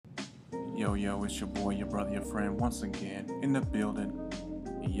Yo, it's your boy, your brother, your friend, once again in the building.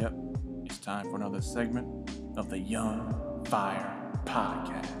 Yep, it's time for another segment of the Young Fire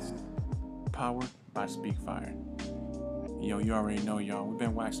Podcast, powered by Speak Fire. You already know, y'all, we've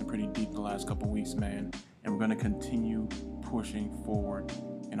been waxing pretty deep the last couple weeks, man, and we're going to continue pushing forward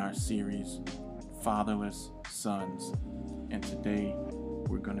in our series, Fatherless Sons. And today,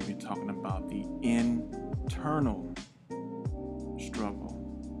 we're going to be talking about the internal struggle.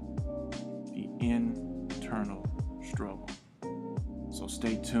 The internal struggle. So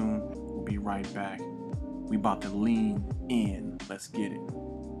stay tuned. We'll be right back. We about to lean in. Let's get it.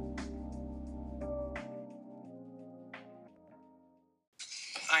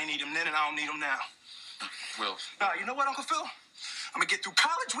 I ain't need him then and I don't need him now. Will. Nah, you know what, Uncle Phil? I'm gonna get through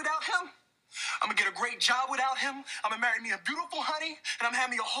college without him. I'm gonna get a great job without him. I'm gonna marry me a beautiful honey, and I'm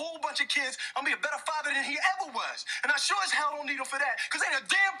having me a whole bunch of kids. I'm gonna be a better father than he ever was. And I sure as hell don't need him for that, because ain't a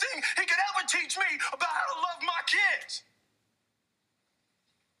damn thing he could ever teach me about how to love my kids.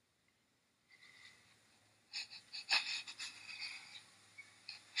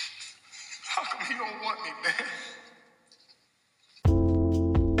 How come he don't want me, man?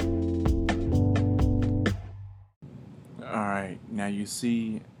 All right, now you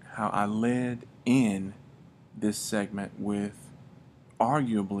see how I led in this segment with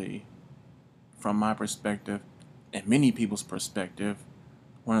arguably, from my perspective and many people's perspective,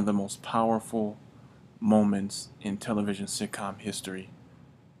 one of the most powerful moments in television sitcom history.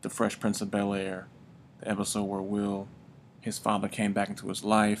 The Fresh Prince of Bel-Air, the episode where Will, his father, came back into his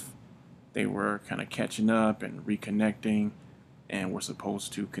life. They were kind of catching up and reconnecting, and were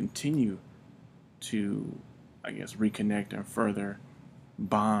supposed to continue to, reconnect and further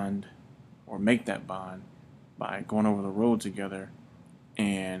bond or make that bond by going over the road together.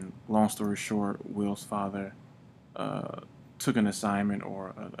 And long story short, Will's father took an assignment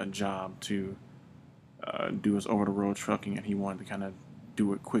or a job to do his over the road trucking, and he wanted to kind of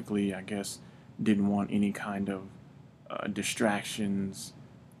do it quickly. I guess didn't want any kind of distractions,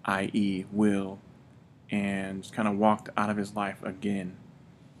 i.e. Will, and just kind of walked out of his life again.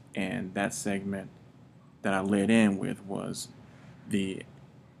 And that segment that I led in with was the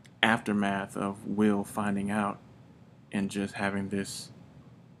aftermath of Will finding out and just having this,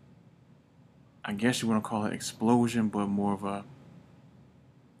 I guess you want to call it explosion, but more of a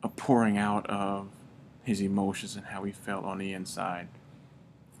pouring out of his emotions and how he felt on the inside.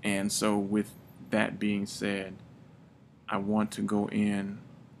 And so with that being said, I want to go in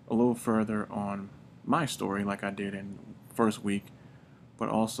a little further on my story like I did in first week, but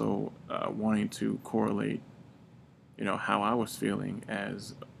also wanting to correlate, how I was feeling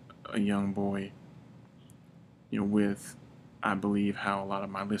as a young boy, with, I believe, how a lot of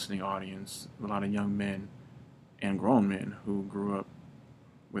my listening audience, a lot of young men and grown men who grew up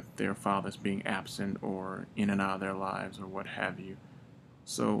with their fathers being absent or in and out of their lives or what have you.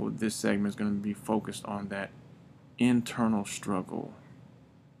 So this segment is going to be focused on that internal struggle.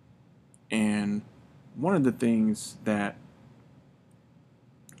 And one of the things that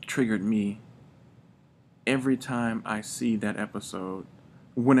triggered me every time I see that episode,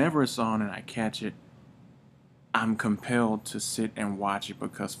 whenever it's on and I catch it, I'm compelled to sit and watch it,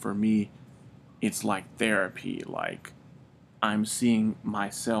 because for me, it's like therapy. Like, I'm seeing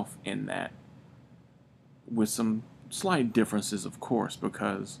myself in that, with some slight differences, of course,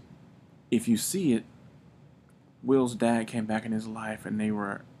 because if you see it, Will's dad came back in his life and they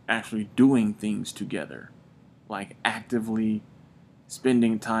were actually doing things together, like actively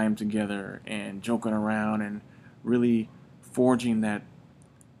spending time together and joking around and really forging that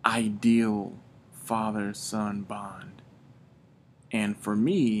ideal father-son bond. And for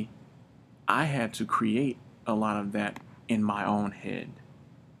me, I had to create a lot of that in my own head,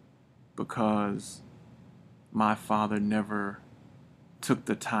 because my father never took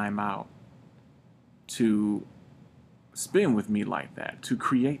the time out to spend with me like that, to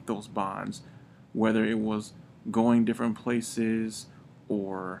create those bonds, whether it was going different places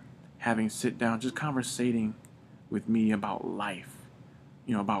or having sit down, just conversating with me about life,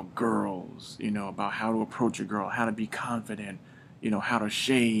 about girls, about how to approach a girl, how to be confident, how to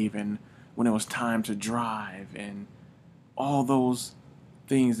shave, and when it was time to drive, and all those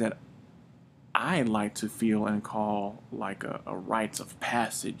things that I like to feel and call like a rites of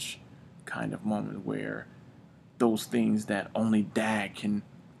passage kind of moment, where those things that only dad can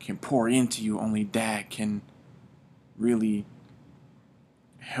pour into you, only dad can really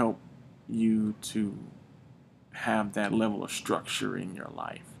help you to have that level of structure in your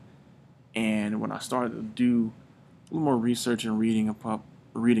life. And when I started to do a little more research and reading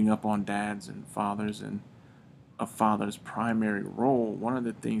up on dads and fathers and a father's primary role, one of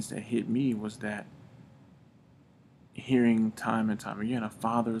the things that hit me was that hearing time and time again, a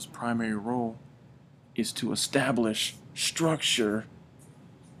father's primary role is to establish structure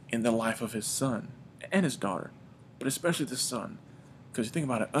in the life of his son and his daughter, but especially the son. Because you think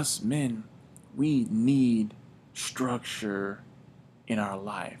about it, us men, we need structure in our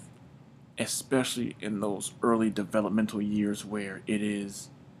life, especially in those early developmental years where it is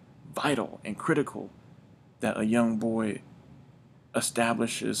vital and critical that a young boy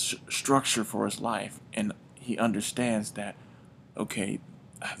establishes structure for his life, and he understands that, okay,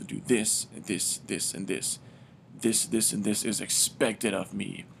 I have to do this, this, and this. This, and this is expected of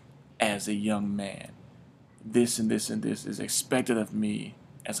me as a young man. This and this and this is expected of me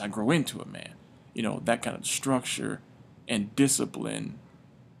as I grow into a man. That kind of structure and discipline,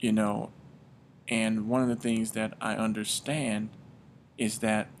 you know. And one of the things that I understand is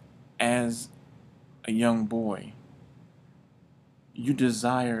that as a young boy, you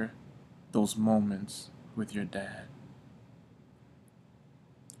desire those moments with your dad.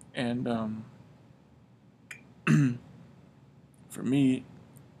 And for me,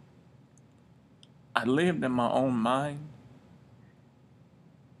 I lived in my own mind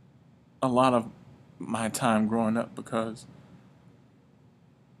a lot of my time growing up, because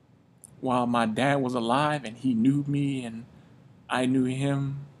while my dad was alive and he knew me and I knew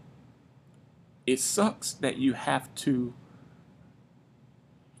him, it sucks that you have to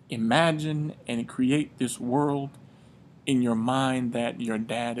imagine and create this world in your mind that your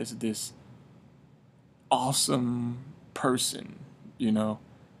dad is this awesome person,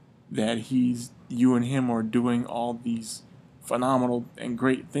 that you and him are doing all these phenomenal and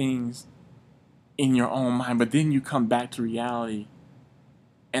great things in your own mind, but then you come back to reality,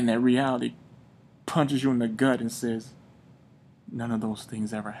 and that reality punches you in the gut and says, none of those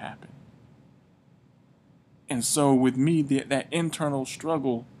things ever happened. And so with me, that internal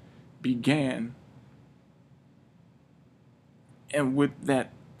struggle began. And with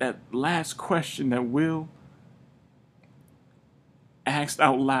that last question that Will asked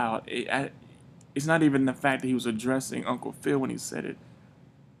out loud, it's not even the fact that he was addressing Uncle Phil when he said it,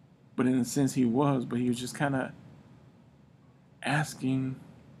 but in a sense he was just kind of asking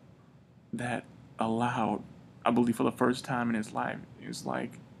that aloud, I believe for the first time in his life. It was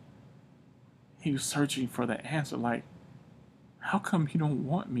like he was searching for the answer, like, how come you don't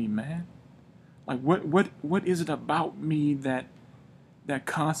want me, man? Like, what is it about me that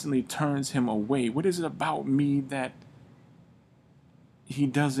constantly turns him away? What is it about me that he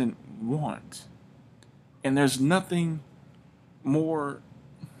doesn't want? And there's nothing more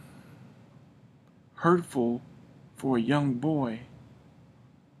hurtful for a young boy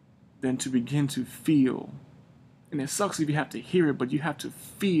than to begin to feel. And it sucks if you have to hear it, but you have to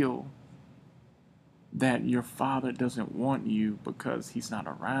feel that your father doesn't want you because he's not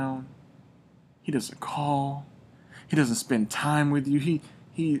around. He doesn't call. He doesn't spend time with you.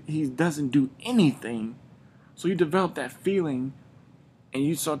 He doesn't do anything. So you develop that feeling and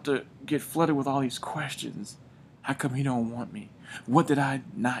you start to get flooded with all these questions. How come he don't want me? What did I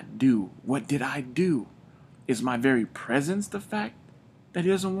not do? What did I do? Is my very presence the fact that he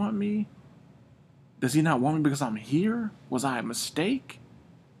doesn't want me? Does he not want me because I'm here? Was I a mistake?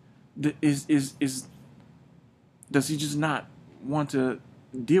 Does he just not want to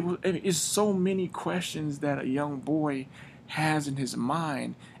deal with? I mean, it's so many questions that a young boy has in his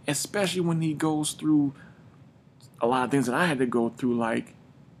mind, especially when he goes through a lot of things that I had to go through. Like,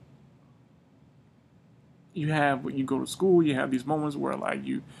 you go to school, you have these moments where, like,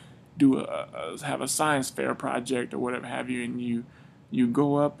 you do have a science fair project or whatever have you, and you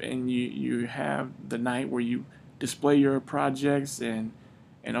go up and you have the night where you display your projects, and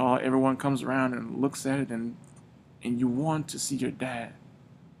everyone comes around and looks at it, and you want to see your dad.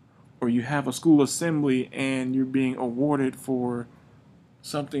 Or you have a school assembly and you're being awarded for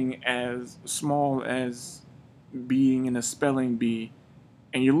something as small as being in a spelling bee,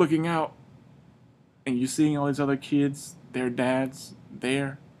 and you're looking out and you're seeing all these other kids, their dads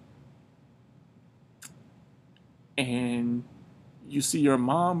there, and you see your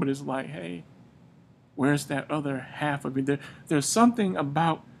mom, but it's like, hey, where's that other half of me? There's something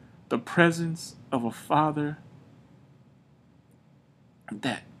about the presence of a father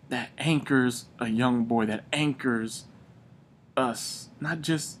that anchors a young boy, that anchors us, not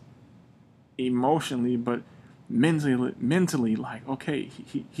just emotionally, but mentally, like, okay,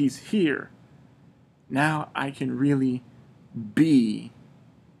 he's here. Now I can really be,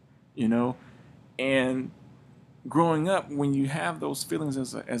 and growing up, when you have those feelings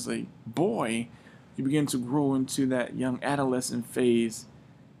as a boy, you begin to grow into that young adolescent phase,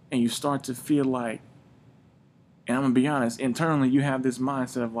 and you start to feel like And I'm going to be honest, internally you have this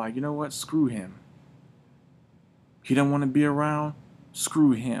mindset of like, you know what, screw him. He don't want to be around,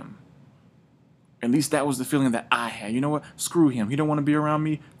 screw him. At least that was the feeling that I had. You know what, screw him. He don't want to be around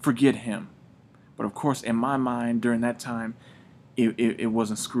me, forget him. But of course, in my mind during that time, it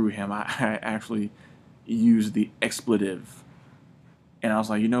wasn't screw him. I actually used the expletive. And I was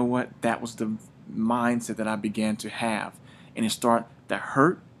like, you know what, that was the mindset that I began to have. And that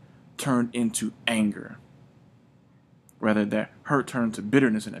hurt turned into anger. Rather, that hurt turned to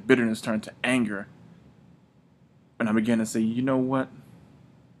bitterness, and that bitterness turned to anger. And I began to say, you know what?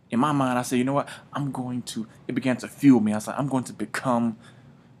 In my mind, I said, you know what? It began to fuel me. I was like, I'm going to become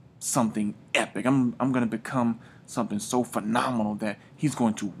something epic. I'm going to become something so phenomenal that he's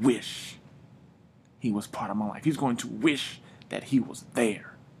going to wish he was part of my life. He's going to wish that he was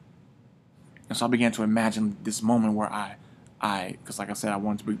there. And so I began to imagine this moment where because like I said, I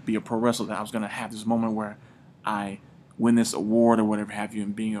wanted to be a pro wrestler, that I was going to have this moment where I win this award or whatever have you,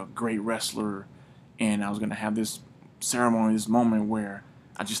 and being a great wrestler. And I was going to have this ceremony, this moment where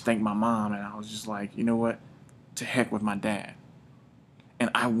I just thanked my mom, and I was just like, you know what? To heck with my dad. And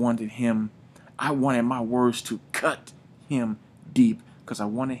I wanted my words to cut him deep, because I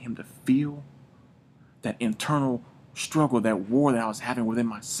wanted him to feel that internal struggle, that war that I was having within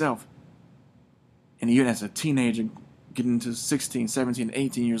myself. And even as a teenager, getting to 16, 17,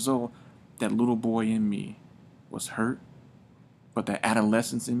 18 years old, that little boy in me was hurt. But that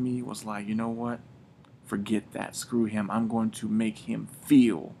adolescence in me was like, you know what? Forget that. Screw him. I'm going to make him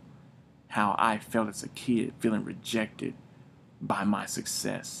feel how I felt as a kid, feeling rejected by my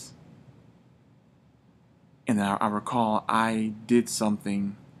success. And then I recall I did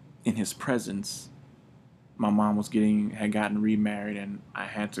something in his presence. My mom had gotten remarried, and I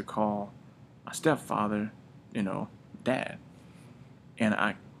had to call my stepfather, dad. And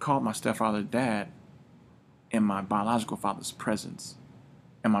I called my stepfather dad in my biological father's presence.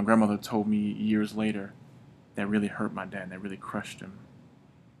 And my grandmother told me years later that really hurt my dad, that really crushed him,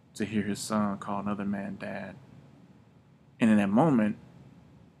 to hear his son call another man dad. And in that moment,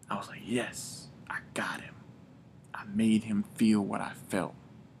 I was like, yes, I got him. I made him feel what I felt.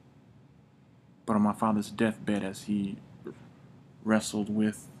 But on my father's deathbed, as he wrestled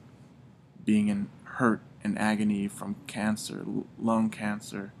with being in hurt and agony from cancer, lung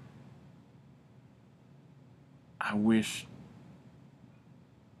cancer, I wish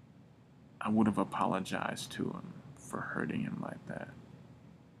I would have apologized to him for hurting him like that.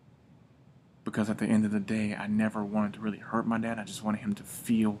 Because at the end of the day, I never wanted to really hurt my dad. I just wanted him to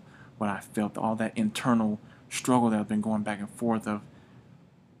feel what I felt, all that internal struggle that I've been going back and forth of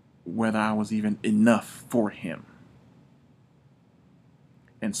whether I was even enough for him.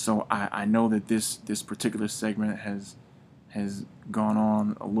 And so I know that this particular segment has gone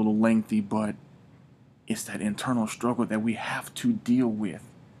on a little lengthy, but it's that internal struggle that we have to deal with.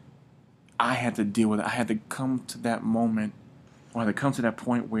 I had to deal with it. I had to come to that moment, or I had to come to that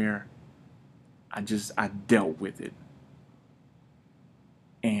point where I dealt with it.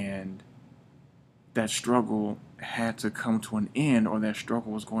 And that struggle had to come to an end, or that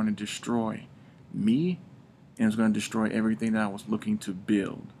struggle was going to destroy me, and it was going to destroy everything that I was looking to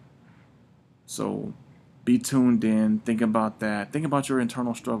build. So be tuned in. Think about that. Think about your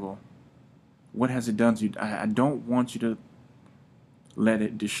internal struggle. What has it done to you? I don't want you to let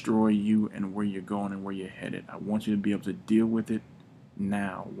it destroy you and where you're going and where you're headed. I want you to be able to deal with it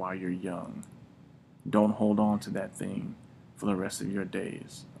now while you're young. Don't hold on to that thing for the rest of your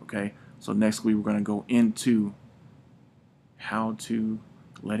days, okay? So next week we're going to go into how to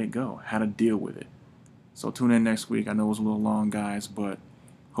let it go, how to deal with it. So tune in next week. I know it was a little long, guys, but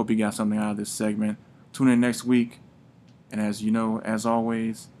hope you got something out of this segment. Tune in next week. And as you know, as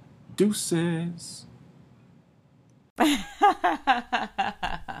always, deuces. We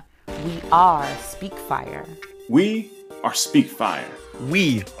are Speakfire. We are Speakfire.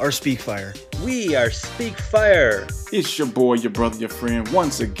 We are Speakfire. We are Speakfire. It's your boy, your brother, your friend,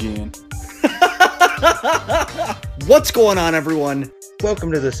 once again. What's going on, everyone?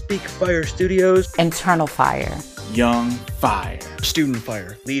 Welcome to the Speakfire Studios. Internal Fire. Young Fire. Student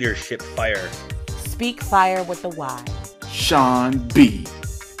Fire. Leadership Fire. Speakfire with the Y. Sean B.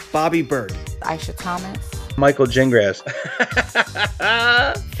 Bobby Bird. Aisha Thomas. Michael Gingras.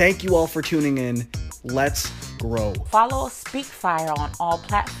 Thank you all for tuning in. Let's grow. Follow Speakfire on all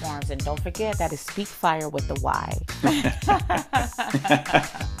platforms, and don't forget that is Speakfire with the Y.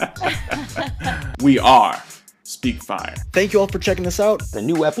 We are Speakfire. Thank you all for checking this out. The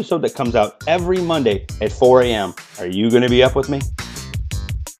new episode that comes out every Monday at 4 a.m. Are you going to be up with me?